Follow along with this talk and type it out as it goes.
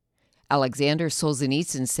Alexander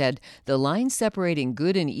Solzhenitsyn said, "The line separating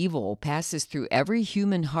good and evil passes through every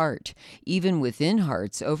human heart. Even within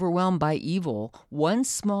hearts overwhelmed by evil, one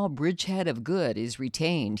small bridgehead of good is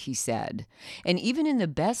retained," he said. "And even in the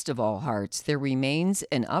best of all hearts, there remains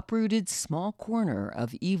an uprooted small corner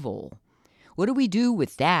of evil." What do we do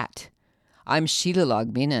with that? I'm Sheila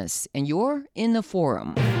Logminas, and you're in the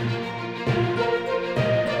Forum.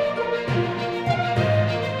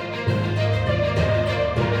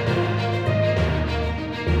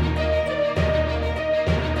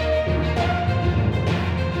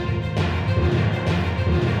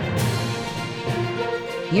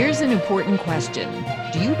 Here's an important question.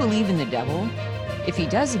 Do you believe in the devil? If he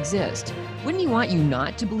does exist, wouldn't he want you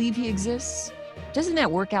not to believe he exists? Doesn't that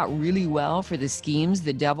work out really well for the schemes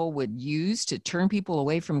the devil would use to turn people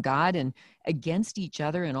away from God and against each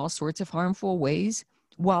other in all sorts of harmful ways?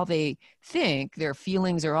 While they think their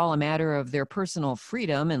feelings are all a matter of their personal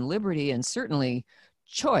freedom and liberty and certainly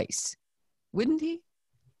choice, wouldn't he?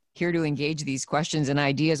 Here to engage these questions and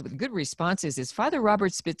ideas with good responses is Father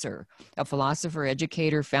Robert Spitzer, a philosopher,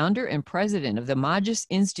 educator, founder, and president of the Magis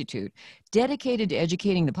Institute, dedicated to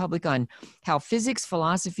educating the public on how physics,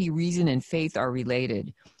 philosophy, reason, and faith are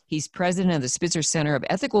related. He's president of the Spitzer Center of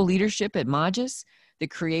Ethical Leadership at Magis, the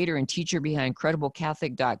creator and teacher behind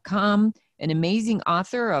CredibleCatholic.com, an amazing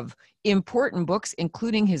author of important books,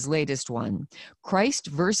 including his latest one, Christ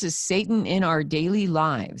versus Satan in Our Daily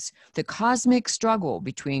Lives, the cosmic struggle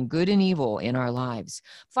between good and evil in our lives.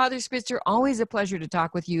 Father Spitzer, always a pleasure to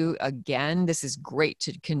talk with you again. This is great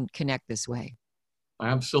to connect this way.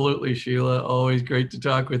 Absolutely, Sheila. Always great to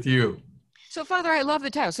talk with you. So, Father, I love the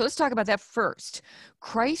title. So let's talk about that first.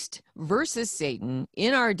 Christ versus Satan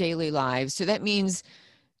in our daily lives. So that means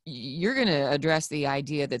you're going to address the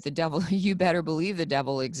idea that the devil, you better believe the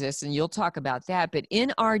devil exists, and you'll talk about that. But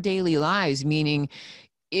in our daily lives, meaning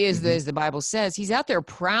as the Bible says, he's out there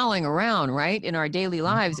prowling around, right, in our daily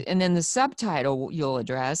lives. And then the subtitle you'll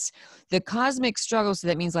address, the cosmic struggle. So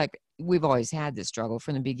that means like we've always had this struggle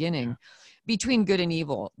from the beginning between good and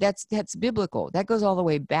evil. That's biblical. That goes all the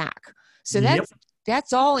way back. So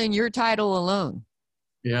that's all in your title alone.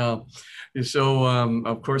 Yeah. So,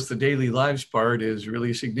 of course, the daily lives part is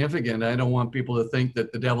really significant. I don't want people to think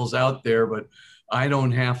that the devil's out there, but I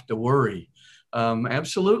don't have to worry.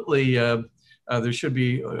 Absolutely, there should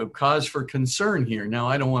be a cause for concern here. Now,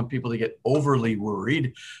 I don't want people to get overly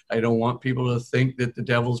worried. I don't want people to think that the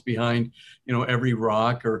devil's behind, every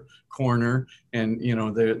rock or corner, and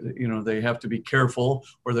they have to be careful,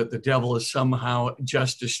 or that the devil is somehow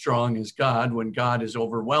just as strong as God when God is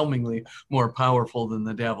overwhelmingly more powerful than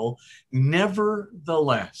the devil.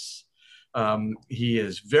 Nevertheless, he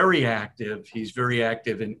is very active. He's very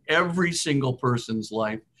active in every single person's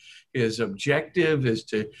life. His objective is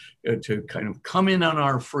to kind of come in on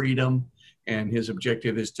our freedom, and his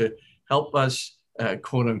objective is to help us,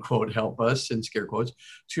 quote unquote, help us in scare quotes,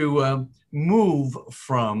 to move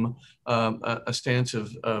from a stance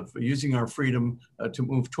of using our freedom to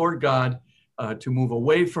move toward God, to move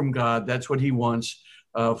away from God. That's what he wants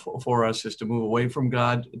for us, is to move away from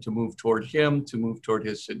God, to move toward him, to move toward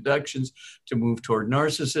his seductions, to move toward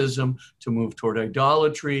narcissism, to move toward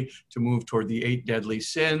idolatry, to move toward the 8 deadly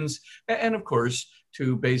sins, and of course,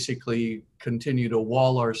 to basically continue to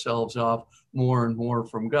wall ourselves off more and more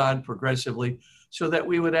from God progressively, so that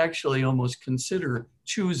we would actually almost consider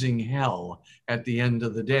choosing hell at the end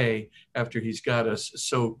of the day, after he's got us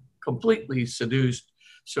so completely seduced,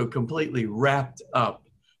 so completely wrapped up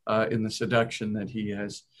in the seduction that he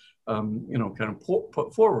has, kind of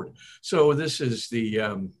put forward. So this is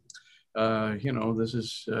this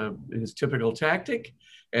is his typical tactic.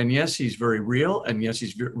 And yes, he's very real. And yes,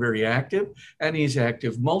 he's very active. And he's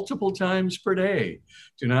active multiple times per day.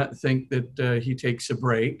 Do not think that he takes a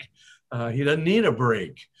break. He doesn't need a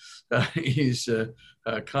break. He's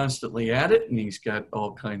constantly at it, and he's got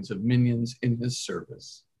all kinds of minions in his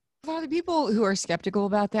service. For the people who are skeptical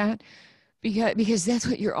about that, because that's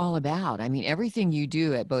what you're all about. I mean, everything you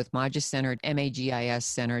do at both Magis Center,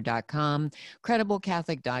 MAGIScenter.com,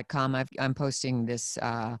 CredibleCatholic.com. I'm posting this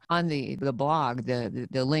on the blog,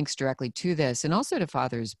 the links directly to this, and also to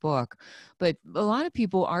Father's book. But a lot of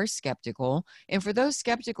people are skeptical. And for those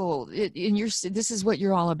skeptical, this is what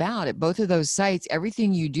you're all about. At both of those sites,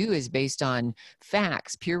 everything you do is based on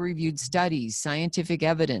facts, peer-reviewed studies, scientific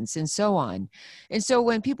evidence, and so on. And so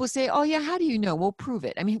when people say, oh yeah, how do you know? Well, prove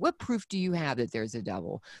it. I mean, what proof do you have that there's a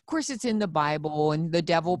devil? Of course, it's in the Bible, and the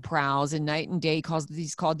devil prowls, and night and day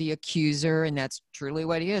he's called the accuser, and that's truly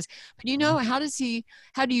what he is. But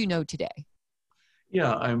how do you know today?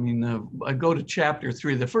 Yeah, I mean, I go to chapter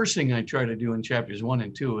 3. The first thing I try to do in chapters 1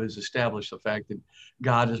 and 2 is establish the fact that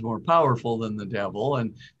God is more powerful than the devil,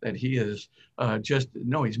 and that he is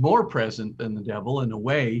he's more present than the devil in a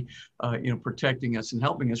way, protecting us and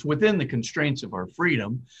helping us within the constraints of our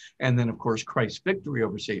freedom. And then, of course, Christ's victory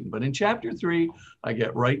over Satan. But in chapter 3, I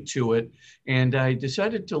get right to it. And I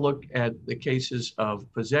decided to look at the cases of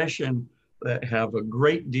possession that have a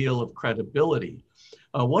great deal of credibility.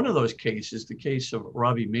 One of those cases, the case of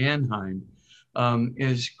Robbie Mannheim,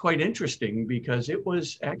 is quite interesting because it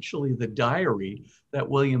was actually the diary that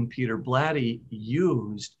William Peter Blatty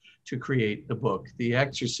used to create the book, The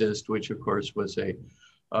Exorcist, which of course was a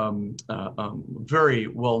very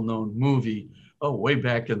well-known movie, way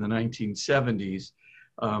back in the 1970s.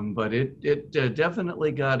 But it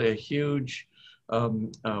definitely got a huge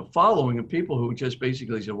following of people who just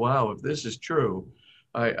basically said, wow, if this is true,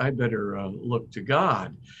 I better look to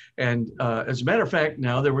God. And as a matter of fact,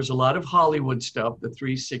 now there was a lot of Hollywood stuff, the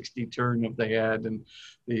 360 turn of the head and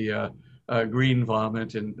the green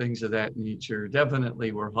vomit and things of that nature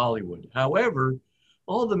definitely were Hollywood. However,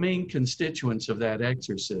 all the main constituents of that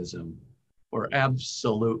exorcism were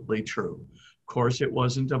absolutely true. Of course, it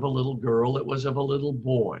wasn't of a little girl, it was of a little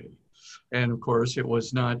boy. And of course, it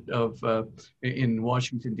was not in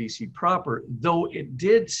Washington, D.C. proper, though it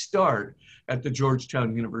did start at the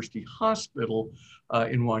Georgetown University Hospital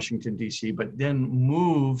in Washington, D.C., but then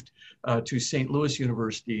moved to St. Louis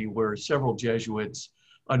University, where several Jesuits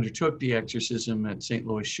undertook the exorcism at St.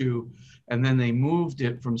 Louis SHU. And then they moved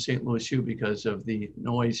it from St. Louis SHU because of the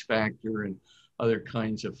noise factor and other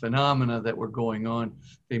kinds of phenomena that were going on.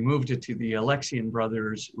 They moved it to the Alexian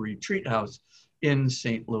Brothers Retreat House in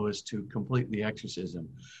St. Louis to complete the exorcism.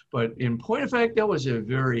 But in point of fact, that was a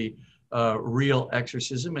very real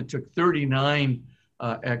exorcism. It took 39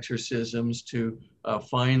 exorcisms to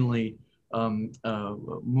finally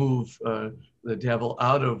move the devil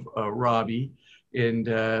out of Robbie. And,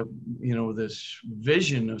 this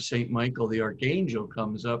vision of St. Michael the Archangel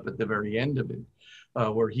comes up at the very end of it,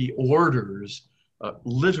 where he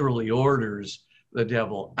literally orders the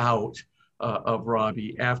devil out of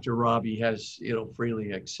Robbie after Robbie has,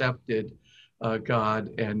 freely accepted God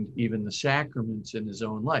and even the sacraments in his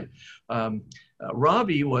own life.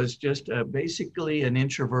 Robbie was just basically an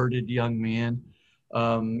introverted young man,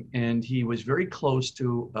 and he was very close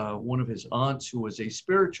to one of his aunts who was a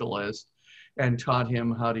spiritualist and taught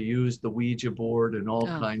him how to use the Ouija board and all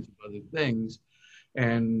kinds of other things.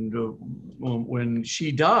 And when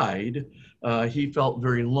she died, he felt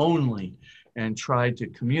very lonely and tried to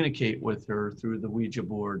communicate with her through the Ouija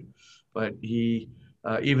board. But he,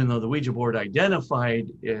 even though the Ouija board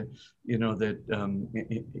identified, that,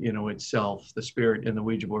 itself, the spirit in the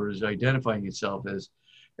Ouija board is identifying itself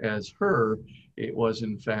as her, it was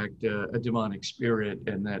in fact a demonic spirit,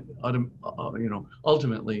 and that,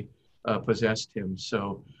 ultimately possessed him.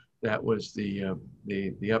 So that was the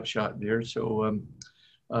upshot there. So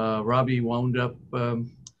Robbie wound up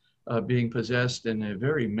being possessed in a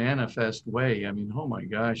very manifest way. I mean, oh my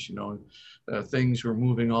gosh, things were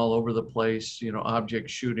moving all over the place,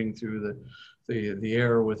 objects shooting through the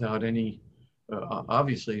air without any,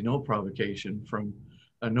 obviously no provocation from,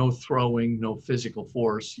 no throwing, no physical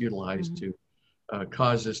force utilized to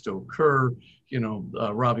cause this to occur.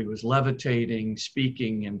 Robbie was levitating,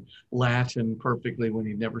 speaking in Latin perfectly when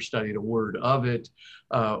he'd never studied a word of it.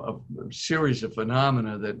 A series of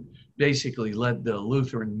phenomena that basically led the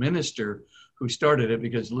Lutheran minister who started it,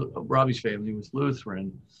 because Robbie's family was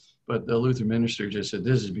Lutheran, but the Lutheran minister just said,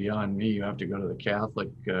 "This is beyond me. You have to go to the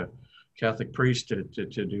Catholic priest to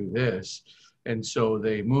do this." And so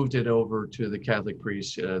they moved it over to the Catholic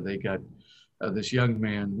priest. They got this young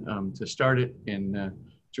man to start it in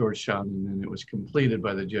Georgetown, and then it was completed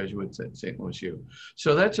by the Jesuits at St. Louis U.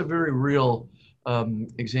 So that's a very real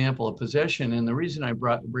example of possession. And the reason I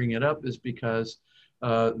bring it up is because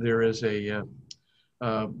there is a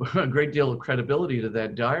great deal of credibility to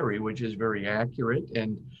that diary, which is very accurate.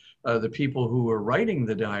 And the people who were writing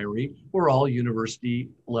the diary were all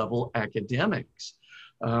university level academics.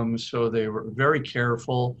 So they were very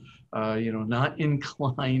careful, not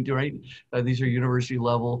inclined, right? These are university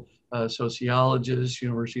level sociologists,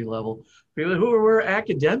 university level people who were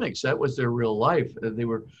academics. That was their real life. They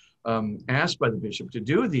were asked by the bishop to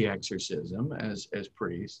do the exorcism as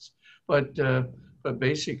priests, but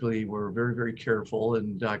basically were very, very careful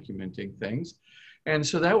in documenting things. And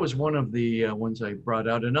so that was one of the ones I brought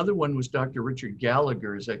out. Another one was Dr. Richard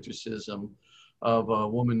Gallagher's exorcism of a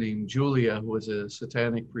woman named Julia, who was a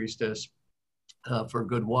satanic priestess for a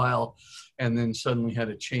good while, and then suddenly had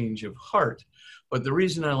a change of heart. But the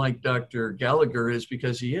reason I like Dr. Gallagher is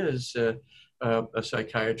because he is a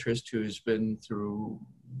psychiatrist who's been through,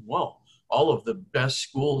 well, all of the best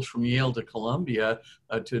schools from Yale to Columbia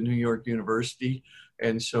to New York University.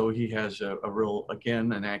 And so he has a real,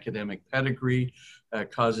 again, an academic pedigree,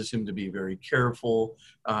 causes him to be very careful,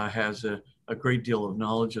 has a great deal of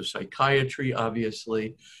knowledge of psychiatry,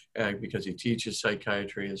 obviously, because he teaches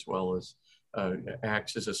psychiatry as well as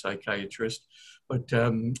acts as a psychiatrist. But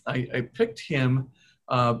I picked him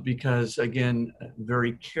because, again,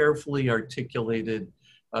 very carefully articulated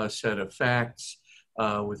set of facts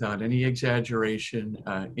without any exaggeration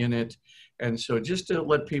in it. And so just to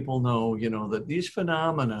let people know, that these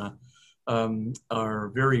phenomena are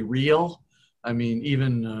very real. I mean,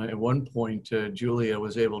 even at one point, Julia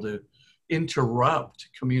was able to interrupt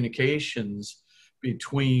communications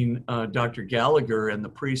between Dr. Gallagher and the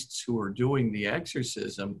priests who were doing the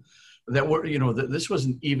exorcism. That were, this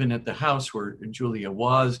wasn't even at the house where Julia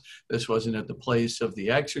was. This wasn't at the place of the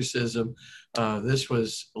exorcism. This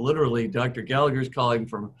was literally Dr. Gallagher's calling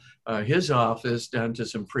from his office down to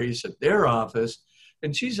some priests at their office.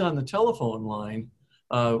 And she's on the telephone line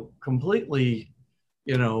completely,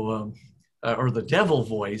 or the devil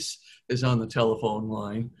voice is on the telephone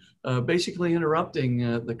line, basically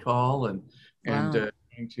interrupting the call and trying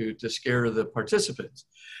to scare the participants.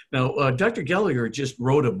 Now, Dr. Gallagher just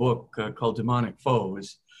wrote a book called Demonic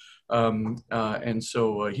Foes. And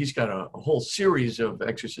so he's got a whole series of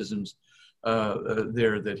exorcisms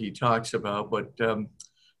there that he talks about, but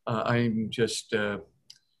I'm just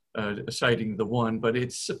citing the one, but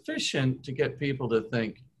it's sufficient to get people to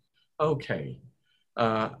think, okay,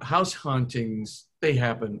 house hauntings, they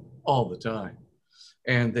happen all the time.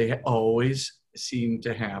 And they always seem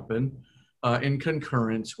to happen in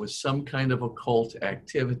concurrence with some kind of occult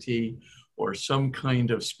activity or some kind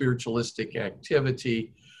of spiritualistic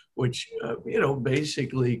activity, which,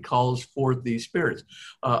 basically calls forth these spirits.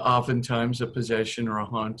 Oftentimes a possession or a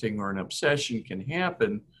haunting or an obsession can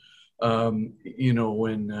happen,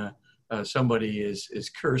 when somebody is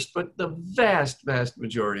cursed, but the vast, vast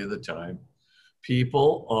majority of the time,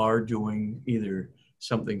 people are doing either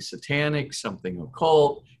something satanic, something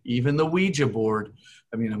occult, even the Ouija board.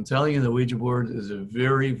 I mean, I'm telling you, the Ouija board is a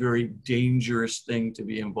very, very dangerous thing to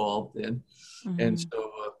be involved in. Mm-hmm. And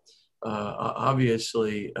so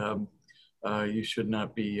obviously you should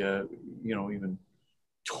not be, even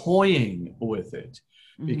toying with it,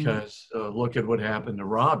 because look at what happened to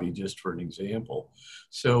Robbie, just for an example.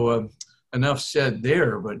 So enough said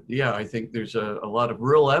there, but yeah, I think there's a lot of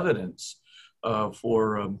real evidence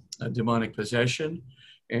for demonic possession.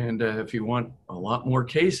 And if you want a lot more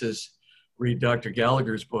cases, read Dr.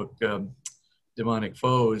 Gallagher's book, Demonic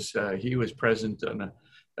Foes. He was present on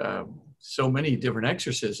so many different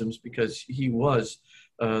exorcisms because he was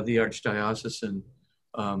the archdiocesan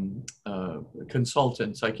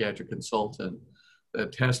consultant, psychiatric consultant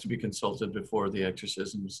that has to be consulted before the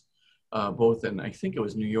exorcisms, both in, I think it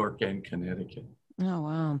was New York and Connecticut. Oh,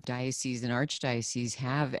 wow. Dioceses and archdioceses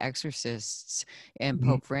have exorcists, and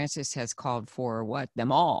Pope Francis has called for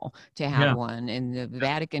them all to have one. And the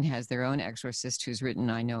Vatican has their own exorcist who's written,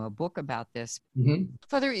 I know, a book about this.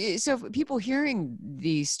 Father, so people hearing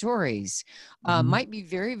these stories might be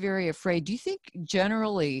very, very afraid. Do you think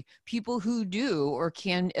generally people who do or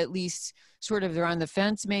can at least sort of, they're on the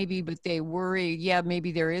fence maybe, but they worry,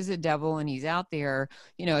 maybe there is a devil and he's out there,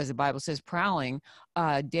 as the Bible says, prowling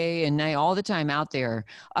day and night, all the time out there.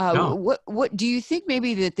 What do you think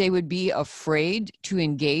maybe that they would be afraid to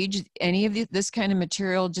engage any of this kind of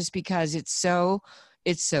material just because it's so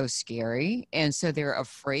scary, and so they're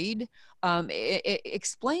afraid?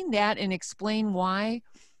 Explain that, and explain why,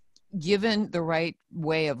 given the right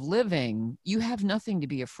way of living, you have nothing to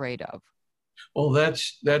be afraid of. Well,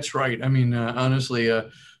 that's right. I mean, honestly,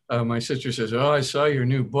 my sister says, "Oh, I saw your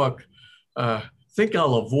new book. Think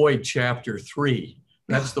I'll avoid chapter 3.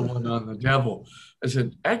 That's the one on the devil." I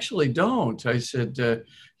said, "Actually, don't." I said,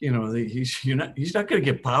 he's not going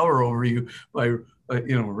to get power over you by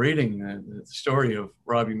reading the story of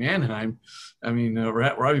Robbie Mannheim. I mean,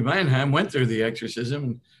 Robbie Mannheim went through the exorcism,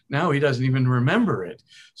 and now he doesn't even remember it.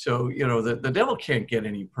 So the devil can't get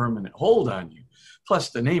any permanent hold on you.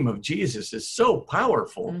 Plus, the name of Jesus is so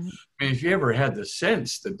powerful. I mean, if you ever had the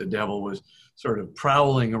sense that the devil was sort of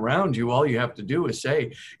prowling around you, all you have to do is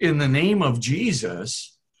say, "In the name of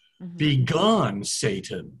Jesus, be gone,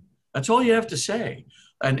 Satan." That's all you have to say.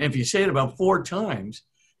 And if you say it about 4 times,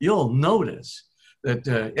 you'll notice that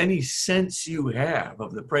any sense you have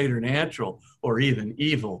of the preternatural or even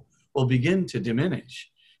evil will begin to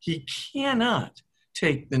diminish. He cannot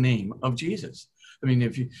take the name of Jesus. I mean,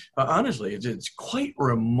 if you honestly, it's quite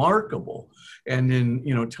remarkable. And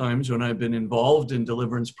in times when I've been involved in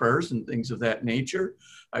deliverance prayers and things of that nature,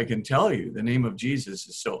 I can tell you the name of Jesus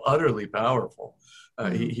is so utterly powerful.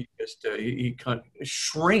 He kind of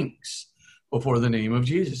shrinks before the name of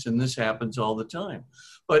Jesus, and this happens all the time.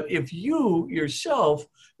 But if you yourself,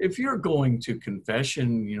 if you're going to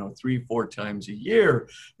confession, 3-4 times a year,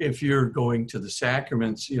 if you're going to the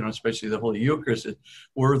sacraments, especially the Holy Eucharist,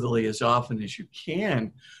 worthily as often as you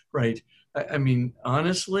can, right? I mean,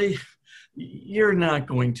 honestly, you're not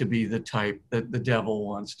going to be the type that the devil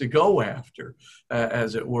wants to go after,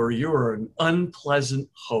 as it were. You're an unpleasant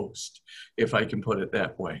host, if I can put it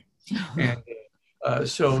that way. And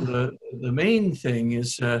so the main thing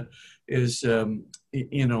is that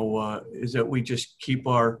we just keep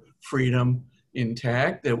our freedom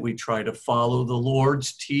intact, that we try to follow the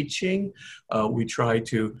Lord's teaching. We try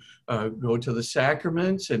to go to the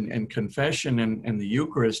sacraments, and confession and the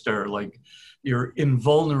Eucharist are like your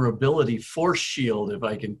invulnerability force shield, if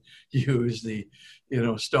I can use the,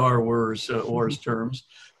 Star Wars terms.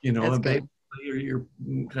 You're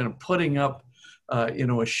kind of putting up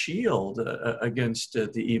a shield against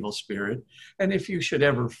the evil spirit. And if you should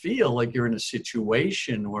ever feel like you're in a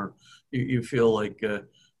situation where you feel like,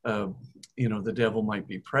 the devil might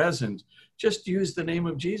be present, just use the name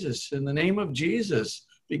of Jesus. In the name of Jesus,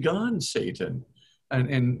 be gone, Satan.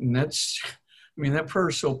 And that's, that prayer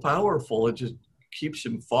is so powerful. It just keeps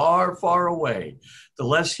him far, far away. The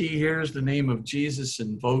less he hears the name of Jesus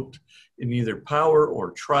invoked in either power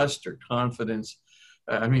or trust or confidence,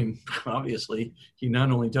 obviously, he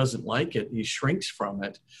not only doesn't like it, he shrinks from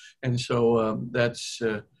it. And so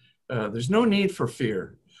there's no need for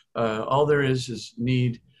fear. All there is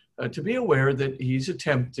need to be aware that he's a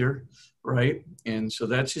tempter, right? And so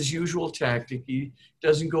that's his usual tactic. He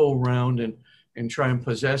doesn't go around and try and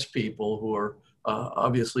possess people who are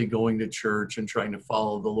obviously going to church and trying to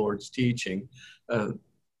follow the Lord's teaching. And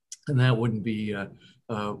that wouldn't be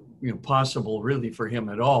possible really for him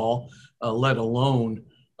at all, let alone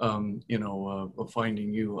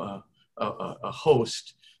finding you a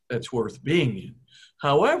host that's worth being in.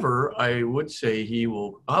 However, I would say he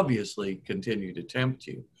will obviously continue to tempt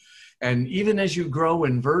you. And even as you grow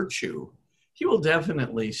in virtue, he will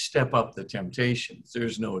definitely step up the temptations.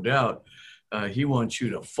 There's no doubt. He wants you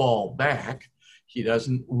to fall back. He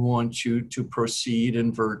doesn't want you to proceed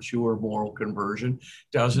in virtue or moral conversion,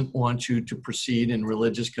 doesn't want you to proceed in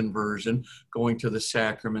religious conversion, going to the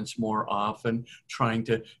sacraments more often, trying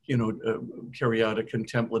to, carry out a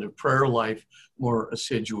contemplative prayer life more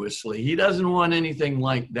assiduously. He doesn't want anything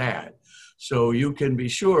like that. So you can be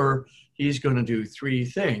sure he's going to do 3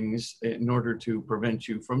 things in order to prevent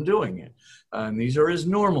you from doing it. And these are his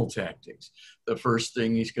normal tactics. The first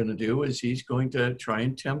thing he's going to do is he's going to try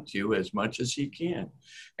and tempt you as much as he can.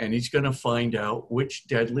 And he's going to find out which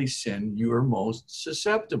deadly sin you are most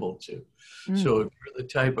susceptible to. So if you're the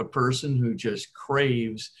type of person who just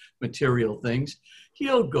craves material things,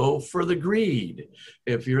 he'll go for the greed.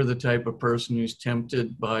 If you're the type of person who's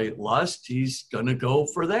tempted by lust, he's going to go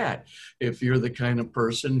for that. If you're the kind of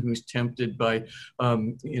person who's tempted by,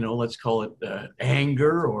 let's call it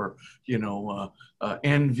anger or,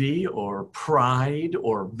 envy or pride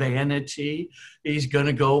or vanity, he's going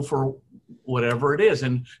to go for whatever it is.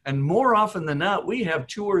 And more often than not, we have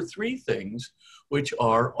 2 or 3 things which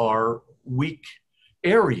are our weak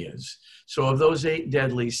areas. So of those 8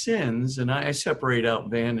 deadly sins, and I separate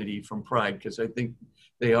out vanity from pride because I think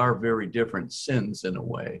they are very different sins in a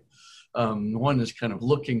way. One is kind of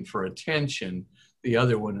looking for attention. The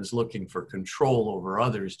other one is looking for control over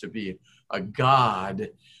others, to be a god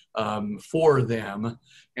for them.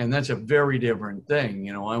 And that's a very different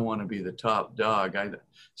thing. I want to be the top dog.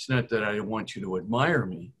 It's not that I want you to admire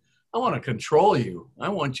me. I want to control you. I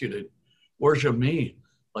want you to worship me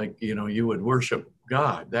like, you would worship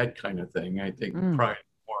God, that kind of thing. I think pride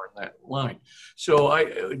more in that line. So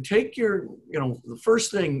I take your, the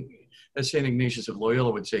first thing, as St. Ignatius of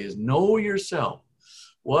Loyola would say, is know yourself.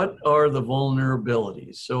 What are the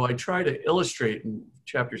vulnerabilities? So I try to illustrate in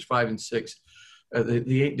chapters 5 and 6,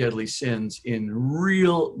 the 8 deadly sins in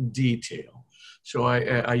real detail. So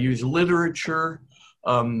I use literature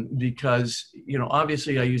because,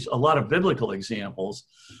 obviously I use a lot of biblical examples,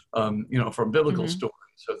 from biblical stories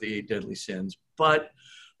of the 8 deadly sins. But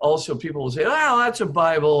also people will say, oh, that's a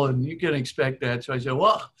Bible and you can expect that. So I say,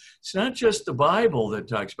 well, it's not just the Bible that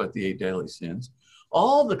talks about the 8 deadly sins.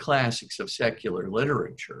 All the classics of secular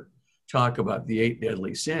literature talk about the 8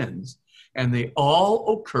 deadly sins, and they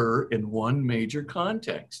all occur in one major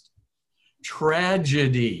context: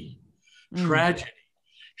 tragedy. Tragedy.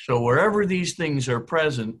 So wherever these things are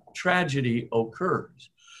present, tragedy occurs.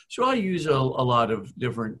 So I use a lot of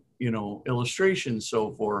different, illustrations.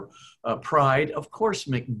 So for Pride, of course,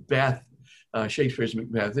 Macbeth, Shakespeare's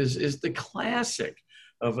Macbeth is the classic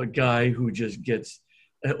of a guy who just gets,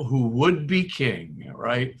 who would be king,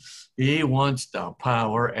 right? He wants the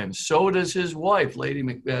power, and so does his wife, Lady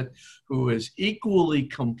Macbeth, who is equally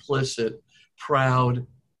complicit, proud,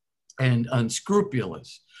 and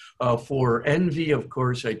unscrupulous. For envy, of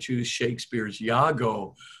course, I choose Shakespeare's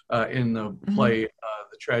Iago in the play,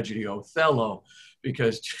 The Tragedy of Othello,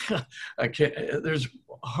 because there's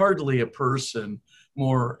hardly a person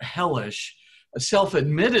more hellish,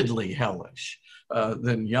 self-admittedly hellish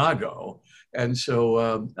than Iago. And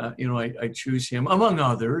so, I choose him among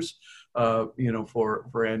others,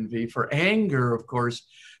 for envy. For anger, of course,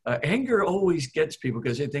 anger always gets people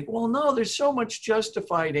because they think, well, no, there's so much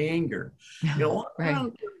justified anger. Right. I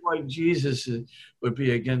don't get why Jesus would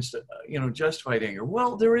be against, justified anger.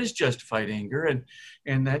 Well, there is justified anger,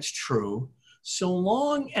 and that's true. So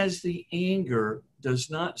long as the anger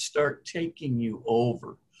does not start taking you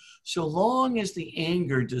over, so long as the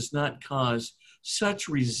anger does not cause such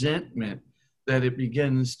resentment that it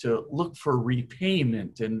begins to look for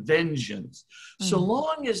repayment and vengeance. So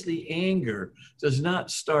long as the anger does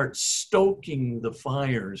not start stoking the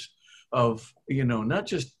fires of, not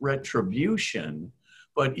just retribution,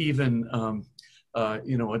 but even,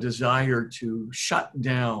 a desire to shut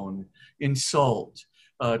down, insult,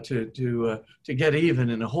 to get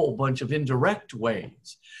even in a whole bunch of indirect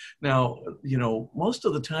ways. Now, most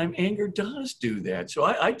of the time anger does do that. So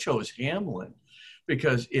I chose Hamlet,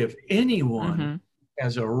 because if anyone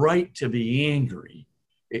has a right to be angry,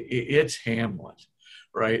 it's Hamlet,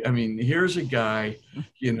 right? I mean, here's a guy,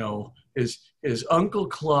 his uncle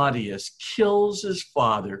Claudius kills his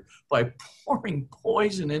father by pouring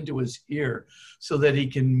poison into his ear so that he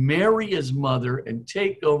can marry his mother and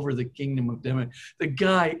take over the kingdom of Denmark. The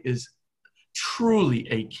guy is truly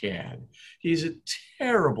a cad. He's a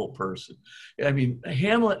terrible person. I mean,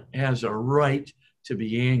 Hamlet has a right to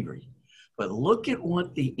be angry. But look at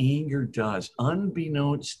what the anger does,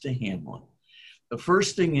 unbeknownst to Hamlet. The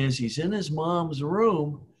first thing is he's in his mom's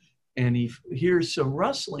room and he hears some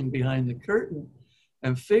rustling behind the curtain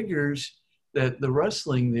and figures that the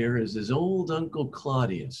rustling there is his old Uncle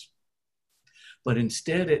Claudius. But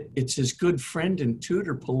instead, it's his good friend and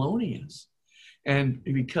tutor, Polonius. And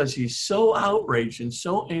because he's so outraged and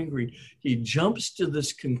so angry, he jumps to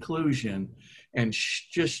this conclusion and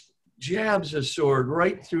just jabs a sword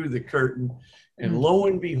right through the curtain, and lo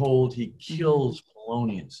and behold, he kills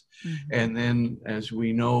Polonius. And then, as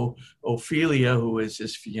we know, Ophelia, who is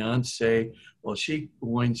his fiancée, well, she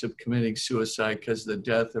winds up committing suicide because of the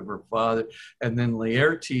death of her father. And then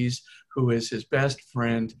Laertes, who is his best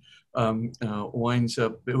friend, winds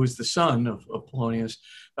up, it was the son of Polonius,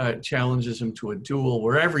 challenges him to a duel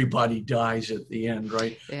where everybody dies at the end,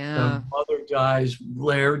 right? Yeah. Mother dies,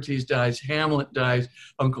 Laertes dies, Hamlet dies,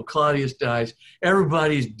 Uncle Claudius dies,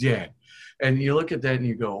 everybody's dead. And you look at that and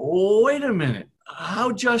you go, oh, wait a minute,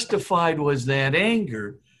 how justified was that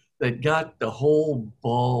anger that got the whole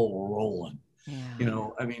ball rolling?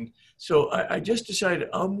 Yeah. So I just decided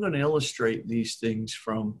I'm going to illustrate these things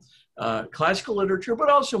from classical literature, but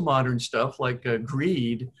also modern stuff like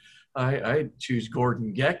greed. I choose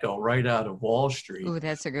Gordon Gekko right out of Wall Street. Oh,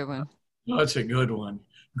 that's a good one. That's a good one.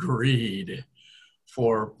 Greed,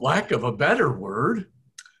 for lack of a better word,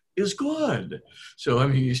 is good. So,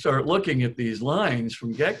 you start looking at these lines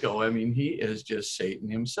from Gekko. He is just Satan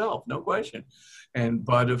himself, no question. And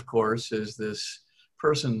Bud, of course, is this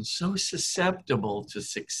person so susceptible to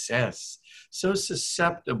success, so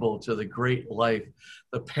susceptible to the great life,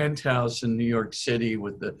 the penthouse in New York City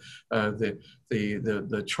with the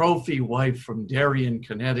trophy wife from Darien,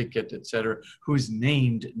 Connecticut, et cetera, who's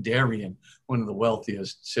named Darien, one of the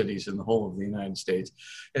wealthiest cities in the whole of the United States.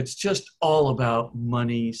 It's just all about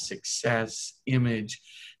money, success, image,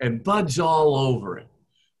 and Bud's all over it.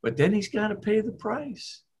 But then he's got to pay the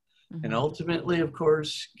price. And ultimately, of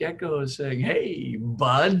course, Gekko is saying, hey,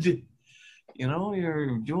 Bud,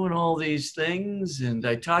 you're doing all these things, and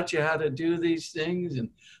I taught you how to do these things, and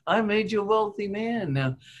I made you a wealthy man.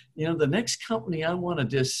 Now, the next company I want to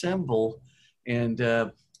disassemble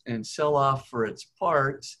and sell off for its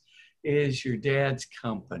parts is your dad's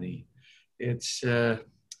company. It's, I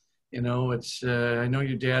know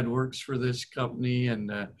your dad works for this company,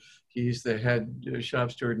 and he's the head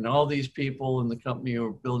shop steward, and all these people in the company who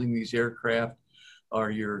are building these aircraft are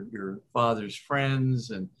your father's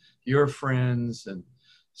friends and your friends and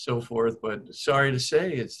so forth. But sorry to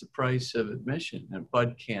say, it's the price of admission, and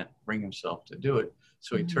Bud can't bring himself to do it.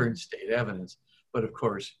 So he turns state evidence. but of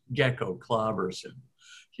course, Gecko clobbers him,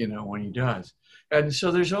 when he does. And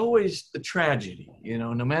so there's always the tragedy,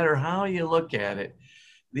 no matter how you look at it,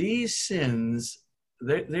 these sins,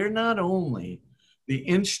 they're not only the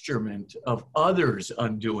instrument of others'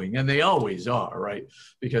 undoing, and they always are, right?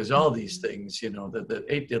 Because all these things, the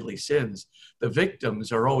 8 deadly sins, the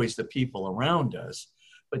victims are always the people around us,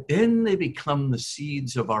 but then they become the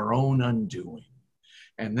seeds of our own undoing.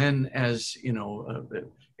 And then as,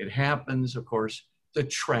 it happens, of course, the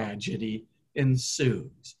tragedy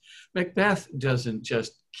ensues. Macbeth doesn't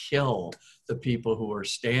just kill the people who are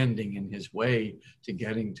standing in his way to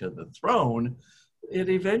getting to the throne. It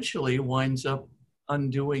eventually winds up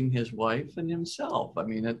undoing his wife and himself. I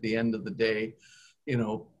mean, at the end of the day,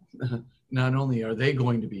 not only are they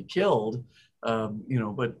going to be killed,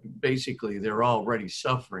 but basically they're already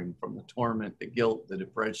suffering from the torment, the guilt, the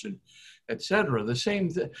depression, etc. The same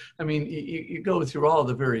thing. I mean, you go through all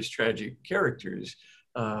the various tragic characters,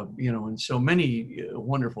 and so many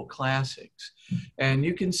wonderful classics, and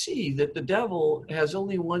you can see that the devil has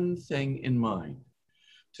only one thing in mind: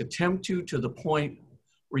 to tempt you to the point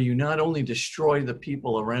where you not only destroy the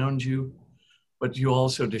people around you, but you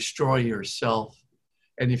also destroy yourself.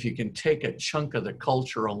 And if you can take a chunk of the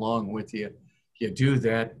culture along with you, you do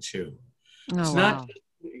that too. Oh, it's wow. not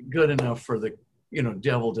good enough for the,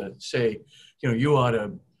 devil to say, you ought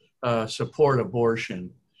to support abortion.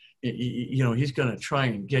 He's going to try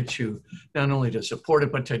and get you not only to support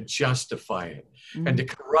it, but to justify it, and to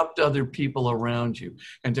corrupt other people around you,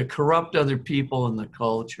 and to corrupt other people in the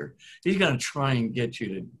culture. He's going to try and get you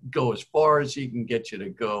to go as far as he can get you to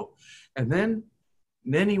go. And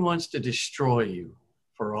then he wants to destroy you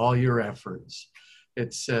for all your efforts.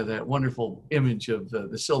 It's that wonderful image of the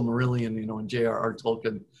Silmarillion, in J.R.R.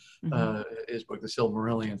 Tolkien, his book, The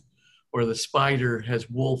Silmarillion, where the spider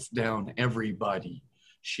has wolfed down everybody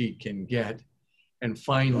she can get. And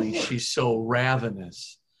finally, she's so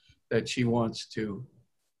ravenous that she wants to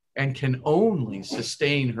and can only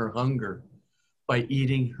sustain her hunger by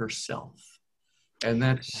eating herself. And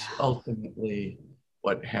that's ultimately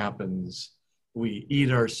what happens. We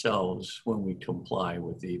eat ourselves when we comply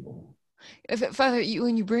with evil. Father,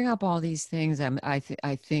 when you bring up all these things, I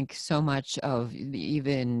think so much of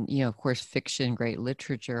even, of course, fiction, great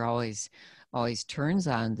literature always turns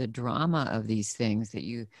on the drama of these things that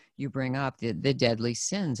you bring up, the deadly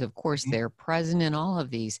sins. Of course, they're present in all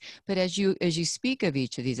of these. But as you speak of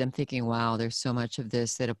each of these, I'm thinking, wow, there's so much of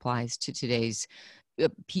this that applies to today's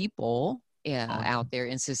people out there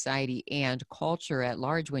in society and culture at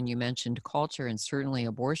large. When you mentioned culture, and certainly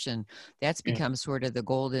abortion, that's become sort of the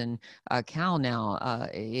golden cow now,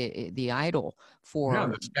 the idol for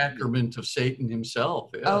the sacrament of Satan himself.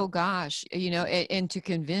 Oh gosh, and to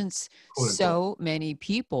convince so many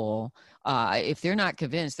people, if they're not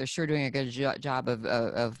convinced, they're sure doing a good job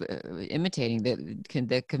of imitating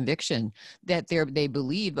the conviction that they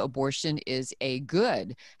believe abortion is a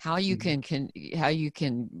good. How you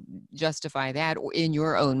can justify that in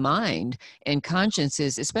your own mind and conscience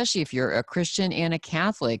is, especially if you're a Christian and a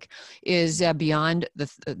Catholic, is beyond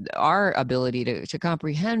our ability to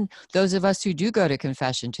comprehend. Those of us who do go to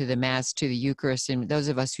confession, to the Mass, to the Eucharist, and those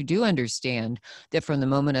of us who do understand that from the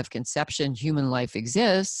moment of conception, human life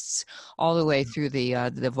exists, all the way through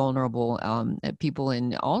the vulnerable people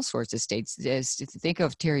in all sorts of states. Think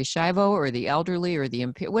of Terry Schiavo or the elderly or the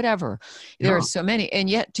whatever. There are so many, and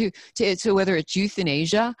yet so whether it's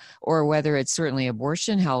euthanasia or whether it's certainly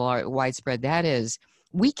abortion, how widespread that is,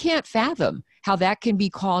 we can't fathom how that can be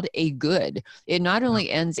called a good. It not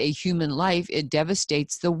only ends a human life, it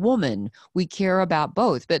devastates the woman. We care about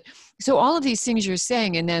both. But so all of these things you're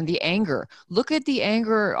saying, and then the anger. Look at the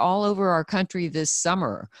anger all over our country this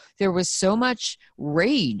summer. There was so much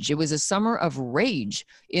rage. It was a summer of rage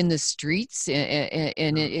in the streets,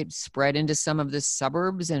 and it spread into some of the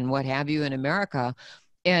suburbs and what have you in America.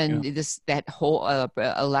 And that whole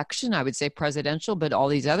election, I would say presidential, but all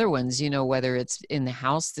these other ones, whether it's in the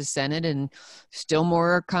House, the Senate, and still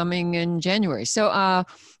more are coming in January. So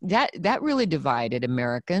that really divided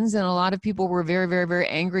Americans. And a lot of people were very, very, very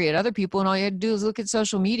angry at other people. And all you had to do is look at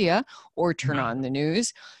social media or turn on the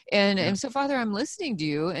news. And so, Father, I'm listening to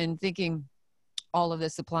you and thinking, all of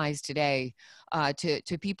this applies today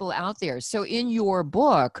to people out there. So in your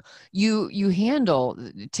book, you handle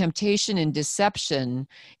temptation and deception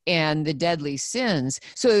and the deadly sins.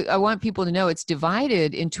 So I want people to know it's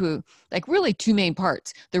divided into really two main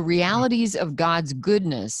parts: the realities of God's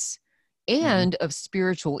goodness and of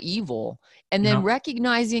spiritual evil, and then Yeah.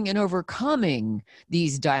 recognizing and overcoming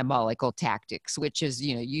these diabolical tactics, which is,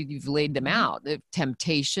 you've laid them out: the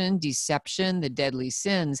temptation, deception, the deadly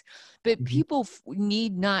sins. But Mhm. people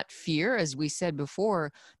need not fear, as we said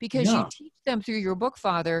before, because you Yeah. teach them through your book,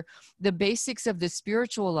 Father, the basics of the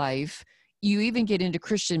spiritual life. You even get into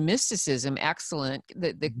Christian mysticism. Excellent.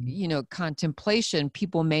 The Mhm. contemplation,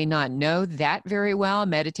 people may not know that very well,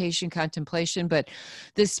 meditation, contemplation, but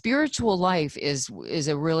the spiritual life is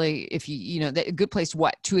a really, if a good place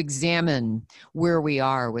to examine where we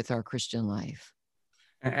are with our Christian life.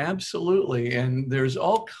 Absolutely. And there's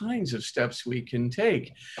all kinds of steps we can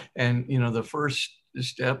take. And, the first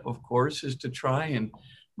step, of course, is to try and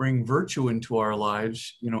bring virtue into our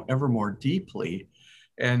lives, ever more deeply.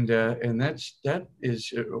 And that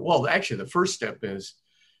is, well, actually, the first step is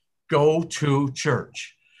go to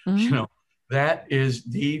church. You Mhm. know, that is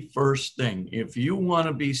the first thing. If you want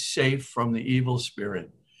to be safe from the evil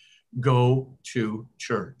spirit, go to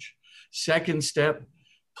church. Second step,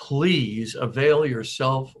 please avail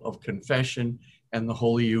yourself of confession and the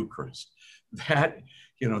Holy Eucharist.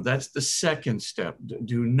 That's the second step.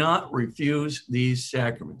 Do not refuse these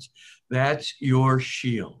sacraments. That's your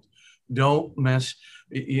shield. Don't mess,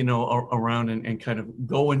 around and kind of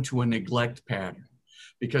go into a neglect pattern.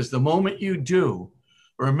 Because the moment you do,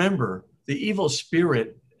 remember, the evil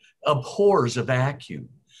spirit abhors a vacuum.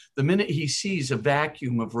 The minute he sees a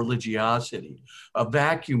vacuum of religiosity, a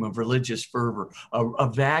vacuum of religious fervor, a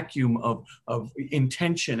vacuum of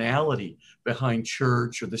intentionality behind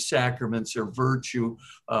church or the sacraments or virtue,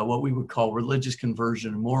 what we would call religious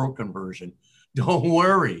conversion and moral conversion, don't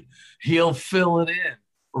worry, he'll fill it in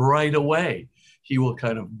right away. He will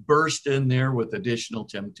kind of burst in there with additional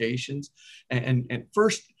temptations. And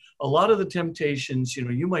first, a lot of the temptations,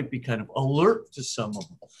 you might be kind of alert to some of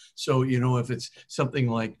them. So, if it's something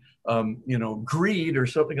like, greed or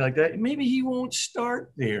something like that, maybe he won't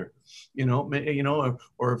start there,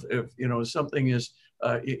 or if something is,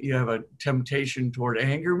 you have a temptation toward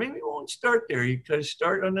anger, maybe you won't start there. You kind of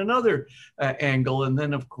start on another angle. And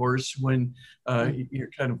then, of course, when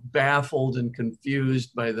you're kind of baffled and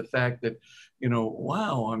confused by the fact that,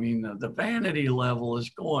 wow, I mean, the vanity level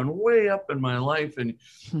is going way up in my life. And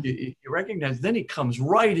you recognize, then he comes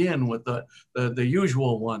right in with the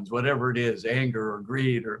usual ones, whatever it is, anger or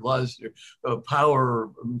greed or lust or power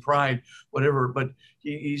or pride, whatever. But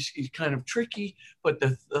he's kind of tricky. But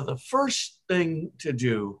the first thing to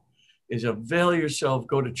do is avail yourself,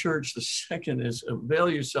 go to church. The second is avail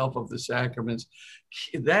yourself of the sacraments.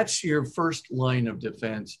 That's your first line of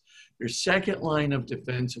defense. Your second line of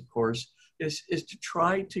defense, of course, is to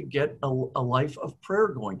try to get a life of prayer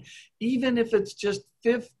going. Even if it's just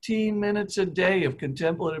 15 minutes a day of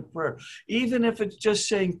contemplative prayer, even if it's just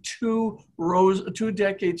saying two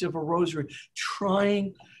decades of a rosary,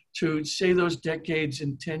 trying to say those decades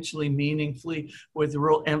intentionally, meaningfully, with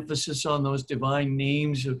real emphasis on those divine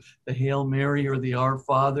names of the Hail Mary or the Our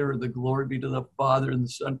Father or the Glory be to the Father and the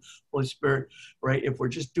Son, Holy Spirit, right? If we're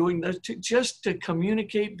just doing that just to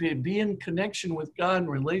communicate, be in connection with God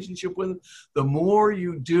and relationship with Him, the more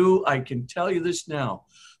you do, I can tell you this now,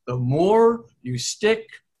 the more you stick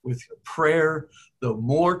with prayer, the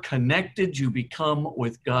more connected you become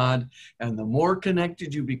with God. And the more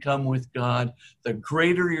connected you become with God, the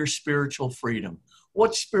greater your spiritual freedom.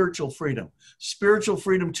 What's spiritual freedom? Spiritual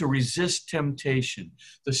freedom to resist temptation.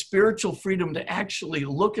 The spiritual freedom to actually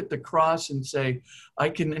look at the cross and say, I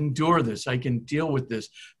can endure this. I can deal with this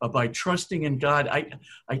by trusting in God.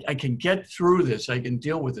 I can get through this. I can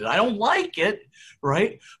deal with it. I don't like it,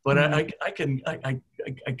 right? But I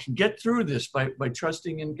can get through this by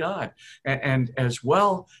trusting in God, and as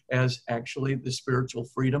well as actually the spiritual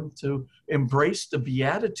freedom to embrace the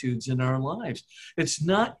Beatitudes in our lives. It's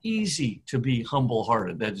not easy to be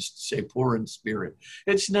humble-hearted, that is to say, poor in spirit.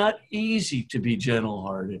 It's not easy to be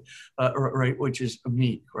gentle-hearted, right, which is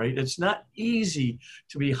meek, right? It's not easy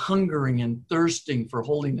to be hungering and thirsting for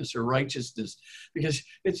holiness or righteousness, because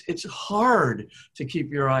it's hard to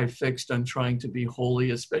keep your eye fixed on trying to be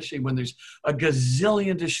holy, especially when there's a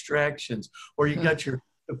gazillion distractions, or you got your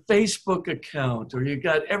Facebook account, or you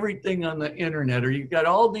got everything on the internet, or you got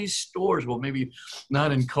all these stores. Well, maybe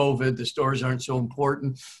not in COVID, the stores aren't so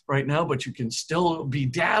important right now, but you can still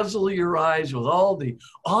bedazzle your eyes with all the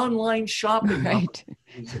online shopping Right.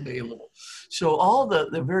 opportunities available. So all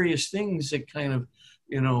the various things that kind of,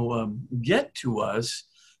 get to us,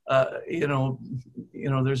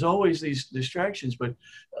 there's always these distractions, but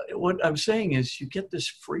what I'm saying is you get this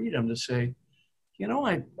freedom to say,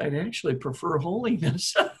 I'd actually prefer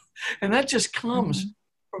holiness. And that just comes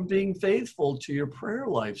from being faithful to your prayer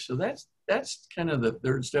life. So that's kind of the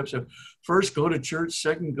third step. So first, go to church.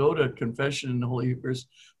 Second, go to confession in the Holy Eucharist.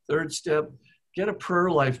 Third step, get a prayer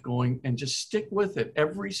life going and just stick with it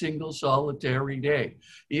every single solitary day.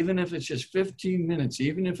 Even if it's just 15 minutes,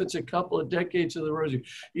 even if it's a couple of decades of the Rosary,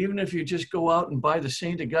 even if you just go out and buy the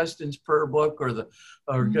St. Augustine's prayer book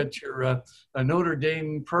or get your a Notre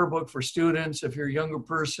Dame prayer book for students if you're a younger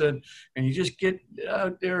person, and you just get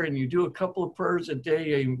out there and you do a couple of prayers a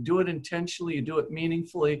day. You do it intentionally, you do it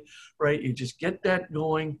meaningfully, right? You just get that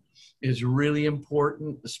going is really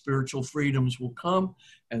important. The spiritual freedoms will come.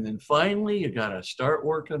 And then finally, you got to start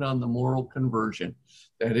working on the moral conversion.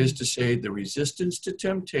 That is to say, the resistance to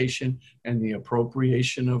temptation and the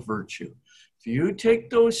appropriation of virtue. If you take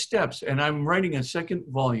those steps, and I'm writing a second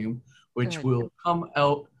volume, which will come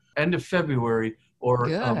out end of February or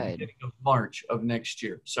beginning of March of next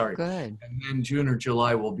year. Sorry. Good. And then June or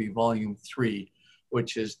July will be volume 3,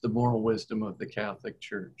 which is the moral wisdom of the Catholic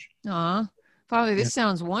Church. Father, this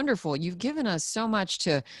sounds wonderful. You've given us so much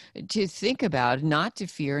to think about, not to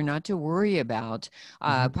fear, not to worry about.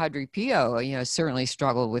 Padre Pio, certainly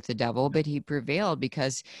struggled with the devil, but he prevailed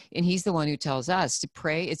and he's the one who tells us to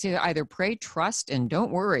pray. It's either pray, trust, and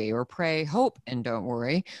don't worry, or pray, hope, and don't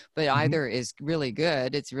worry. But either is really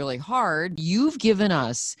good. It's really hard. You've given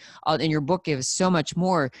us, and your book gives so much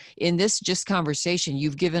more. In this just conversation,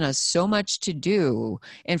 you've given us so much to do.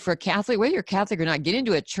 And for a Catholic, whether you're Catholic or not, get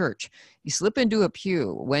into a church. You slip into a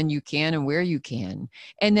pew when you can and where you can,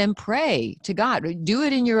 and then pray to God. Do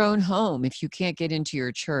it in your own home if you can't get into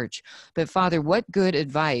your church. But Father, what good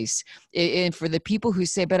advice. And for the people who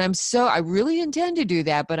say, but I really intend to do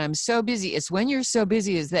that, but I'm so busy. It's when you're so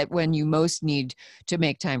busy is that when you most need to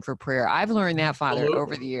make time for prayer. I've learned that, Father,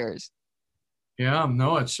 over the years. Yeah,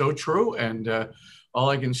 no, it's so true. And all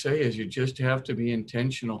I can say is you just have to be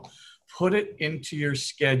intentional. Put it into your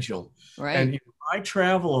schedule. Right. And I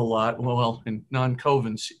travel a lot. Well, in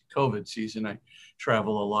non-COVID season, I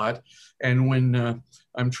travel a lot. And when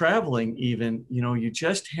I'm traveling even, you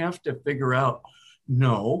just have to figure out,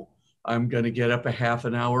 no, I'm going to get up a half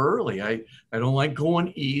an hour early. I don't like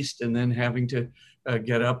going east and then having to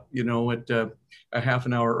get up, at a half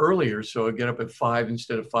an hour earlier. So I get up at 5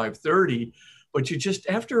 instead of 5:30. But you just,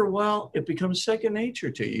 after a while, it becomes second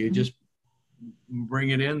nature to you. You just bring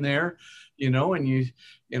it in there, and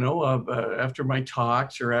after my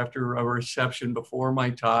talks or after a reception before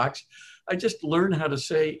my talks, I just learn how to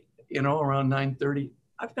say, around 9:30,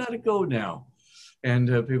 I've got to go now. And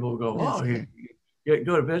people go, oh, you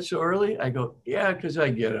go to bed so early? I go, yeah, because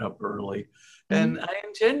I get up early. And I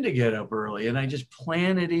intend to get up early, and I just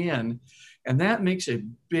plan it in. And that makes a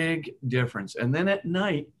big difference. And then at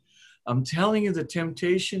night, I'm telling you, the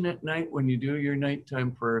temptation at night when you do your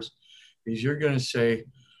nighttime prayers is you're going to say,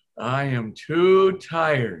 I am too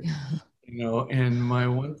tired, and my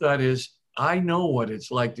one thought is, I know what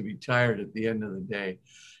it's like to be tired at the end of the day.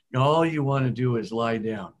 All you want to do is lie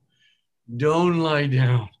down. Don't lie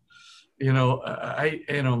down. I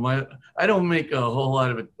don't make a whole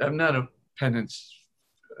lot of it. I'm not a penance.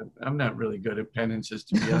 I'm not really good at penances,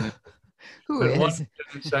 to be honest. But one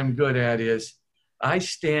penance I'm good at is I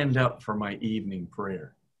stand up for my evening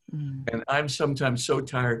prayer. And I'm sometimes so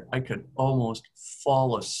tired, I could almost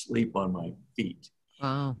fall asleep on my feet.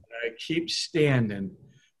 Wow. I keep standing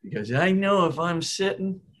because I know if I'm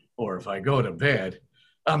sitting or if I go to bed,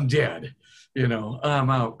 I'm dead. I'm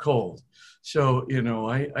out cold. So,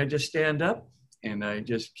 I just stand up and I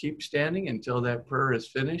just keep standing until that prayer is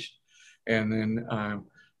finished. And then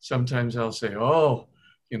sometimes I'll say, oh,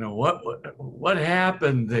 what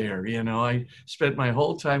happened there? I spent my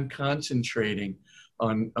whole time concentrating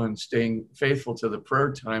on staying faithful to the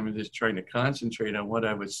prayer time and just trying to concentrate on what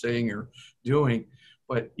I was saying or doing.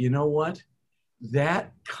 But you know what?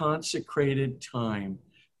 That consecrated time,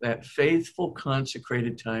 that faithful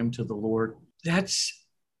consecrated time to the Lord, that's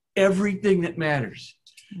everything that matters.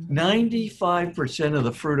 95% of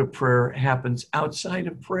the fruit of prayer happens outside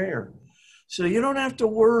of prayer. So you don't have to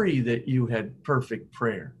worry that you had perfect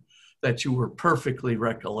prayer, that you were perfectly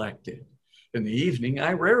recollected. In the evening,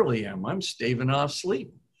 I rarely am. I'm staving off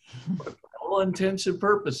sleep. But for all intents and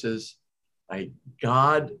purposes,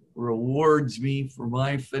 God rewards me for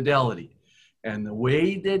my fidelity. And the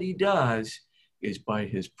way that he does is by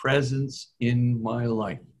his presence in my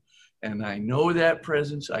life. And I know that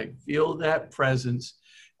presence. I feel that presence.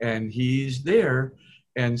 And he's there.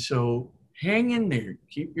 And so hang in there.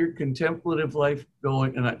 Keep your contemplative life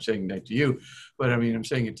going. And I'm not saying that to you, but I'm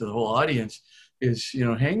saying it to the whole audience. Is,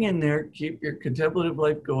 hang in there, keep your contemplative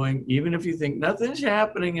life going. Even if you think nothing's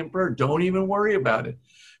happening in prayer, don't even worry about it.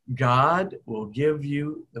 God will give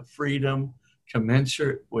you the freedom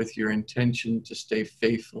commensurate with your intention to stay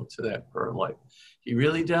faithful to that prayer life. He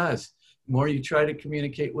really does. The more you try to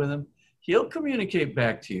communicate with him, he'll communicate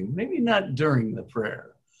back to you. Maybe not during the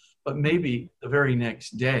prayer, but maybe the very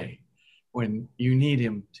next day when you need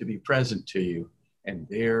him to be present to you. And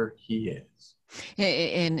there he is.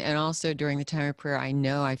 And also during the time of prayer, I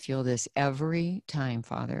know I feel this every time,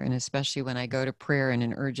 Father, and especially when I go to prayer in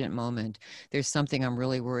an urgent moment. There's something I'm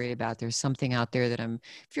really worried about. There's something out there that I'm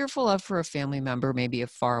fearful of for a family member, maybe a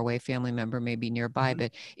faraway family member, maybe nearby.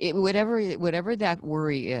 But whatever that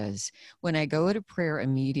worry is, when I go to prayer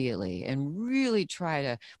immediately and really try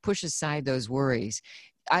to push aside those worries,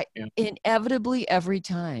 I inevitably every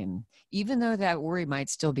time, even though that worry might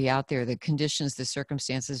still be out there, the conditions, the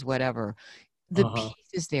circumstances, whatever, the peace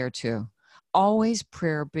is there too. Always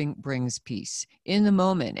prayer brings peace in the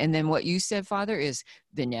moment. And then what you said, Father, is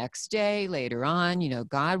the next day, later on,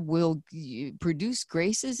 God will produce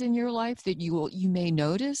graces in your life that you may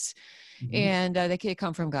notice. And they can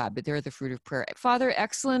come from God, but they're the fruit of prayer. Father,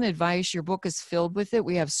 excellent advice. Your book is filled with it.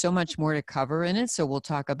 We have so much more to cover in it, so we'll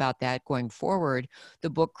talk about that going forward.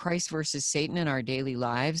 The book, Christ versus Satan in Our Daily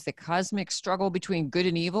Lives, the cosmic struggle between good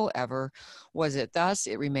and evil, ever was it thus,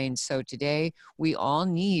 it remains so today. We all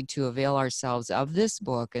need to avail ourselves of this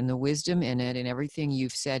book and the wisdom in it and everything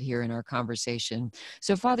you've said here in our conversation.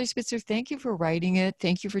 So, Father Spitzer, thank you for writing it.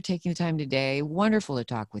 Thank you for taking the time today. Wonderful to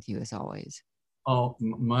talk with you as always. Oh,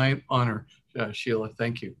 my honor, Sheila.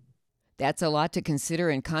 Thank you. That's a lot to consider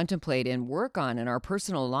and contemplate and work on in our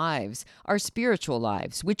personal lives, our spiritual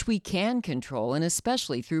lives, which we can control, and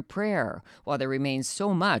especially through prayer, while there remains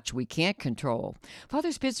so much we can't control.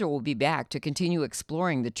 Father Spitzer will be back to continue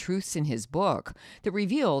exploring the truths in his book that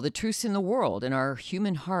reveal the truths in the world and our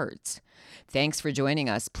human hearts. Thanks for joining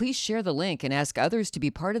us. Please share the link and ask others to be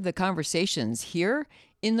part of the conversations here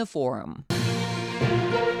in the forum.